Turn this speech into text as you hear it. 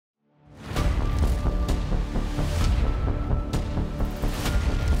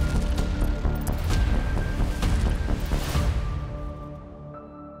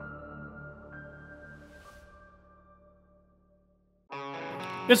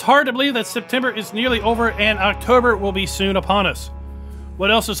It's hard to believe that September is nearly over and October will be soon upon us.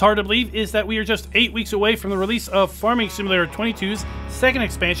 What else is hard to believe is that we are just 8 weeks away from the release of Farming Simulator 22's second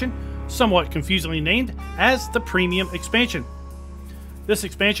expansion, somewhat confusingly named as the Premium Expansion. This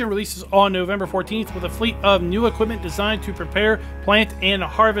expansion releases on November 14th with a fleet of new equipment designed to prepare, plant, and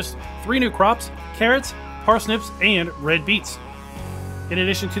harvest 3 new crops: carrots, parsnips, and red beets. In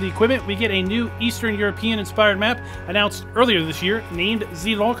addition to the equipment, we get a new Eastern European-inspired map announced earlier this year named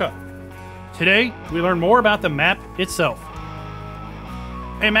Zielonka. Today, we learn more about the map itself.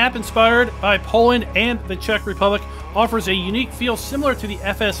 A map inspired by Poland and the Czech Republic offers a unique feel similar to the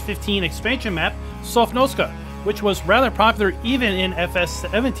FS15 expansion map, Sosnowska, which was rather popular even in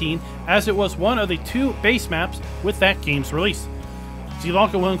FS17 as it was one of the 2 base maps with that game's release.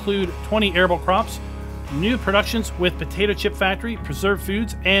 Zielonka will include 20 arable crops, new productions with Potato Chip Factory, Preserved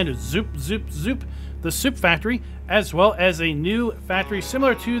Foods, and Zoop Zoop Zoop, the Soup Factory, as well as a new factory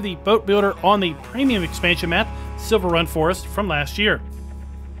similar to the boat builder on the Premium Expansion map, Silver Run Forest, from last year.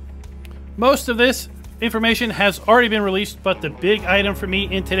 Most of this information has already been released, but the big item for me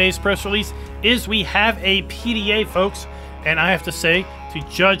in today's press release is we have a PDA, folks, and I have to say, to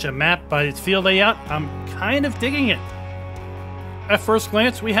judge a map by its field layout, I'm kind of digging it. At first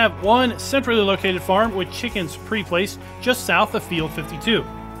glance, we have one centrally located farm with chickens pre-placed just south of Field 52.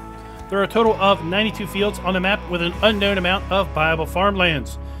 There are a total of 92 fields on the map with an unknown amount of viable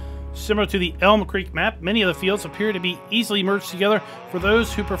farmlands. Similar to the Elm Creek map, many of the fields appear to be easily merged together for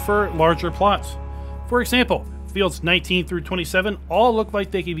those who prefer larger plots. For example, fields 19 through 27 all look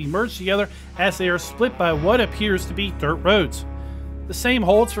like they can be merged together as they are split by what appears to be dirt roads. The same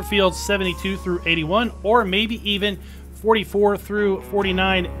holds for fields 72 through 81, or maybe even 44 through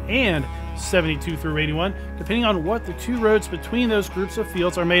 49 and 72 through 81, depending on what the 2 roads between those groups of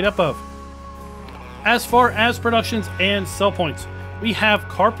fields are made up of. As far as productions and sell points, we have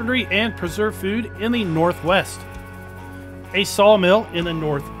carpentry and preserved food in the northwest, a sawmill in the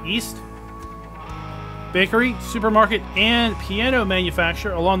northeast, bakery, supermarket, and piano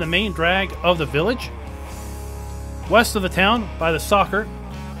manufacturer along the main drag of the village, west of the town by the soccer,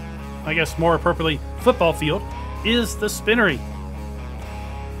 I guess more appropriately football field, is the spinnery.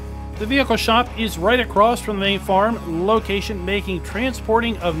 The vehicle shop is right across from the main farm location, making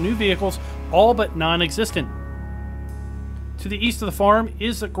transporting of new vehicles all but non-existent. To the east of the farm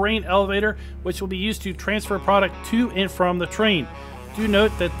is a grain elevator, which will be used to transfer product to and from the train. Do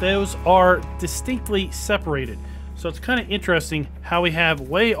note that those are distinctly separated, so it's kind of interesting how we have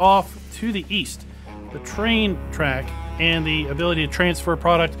way off to the east the train track and the ability to transfer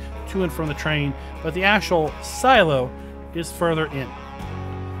product to and from the train, but the actual silo is further in.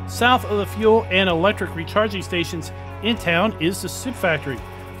 South of the fuel and electric recharging stations in town is the Soup Factory,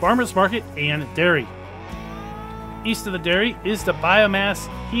 Farmers Market, and Dairy. East of the dairy is the biomass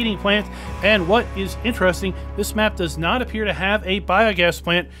heating plant, and what is interesting, this map does not appear to have a biogas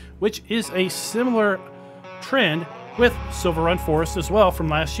plant, which is a similar trend with Silver Run Forest as well from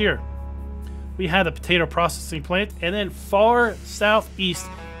last year. We have the potato processing plant, and then far southeast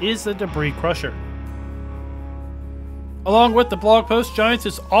is the debris crusher. Along with the blog post, Giants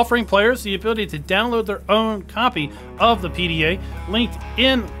is offering players the ability to download their own copy of the PDA, linked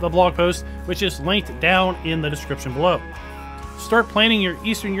in the blog post, which is linked down in the description below. Start planning your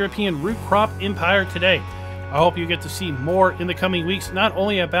Eastern European root crop empire today. I hope you get to see more in the coming weeks, not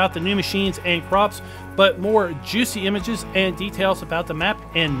only about the new machines and crops, but more juicy images and details about the map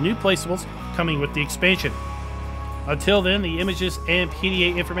and new placeables coming with the expansion. Until then, the images and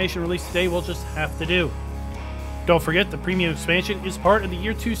PDA information released today will just have to do. Don't forget, the Premium Expansion is part of the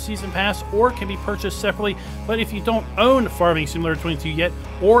Year 2 Season Pass or can be purchased separately, but if you don't own Farming Simulator 22 yet,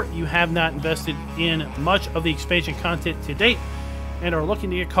 or you have not invested in much of the expansion content to date and are looking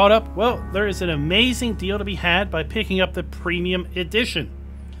to get caught up, well, there is an amazing deal to be had by picking up the Premium Edition.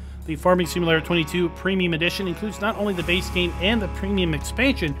 The Farming Simulator 22 Premium Edition includes not only the base game and the Premium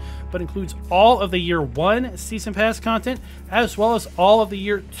Expansion, but includes all of the Year 1 Season Pass content, as well as all of the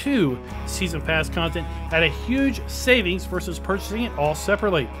Year 2 Season Pass content at a huge savings versus purchasing it all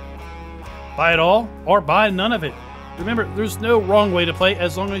separately. Buy it all, or buy none of it. Remember, there's no wrong way to play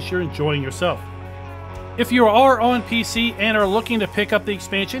as long as you're enjoying yourself. If you are on PC and are looking to pick up the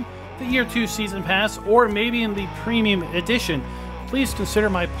expansion, the Year 2 Season Pass, or maybe in the Premium Edition, please consider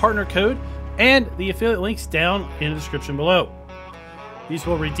my partner code and the affiliate links down in the description below. These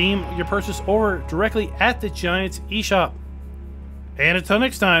will redeem your purchase over directly at the Giants eShop. And until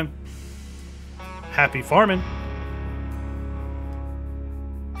next time, happy farming!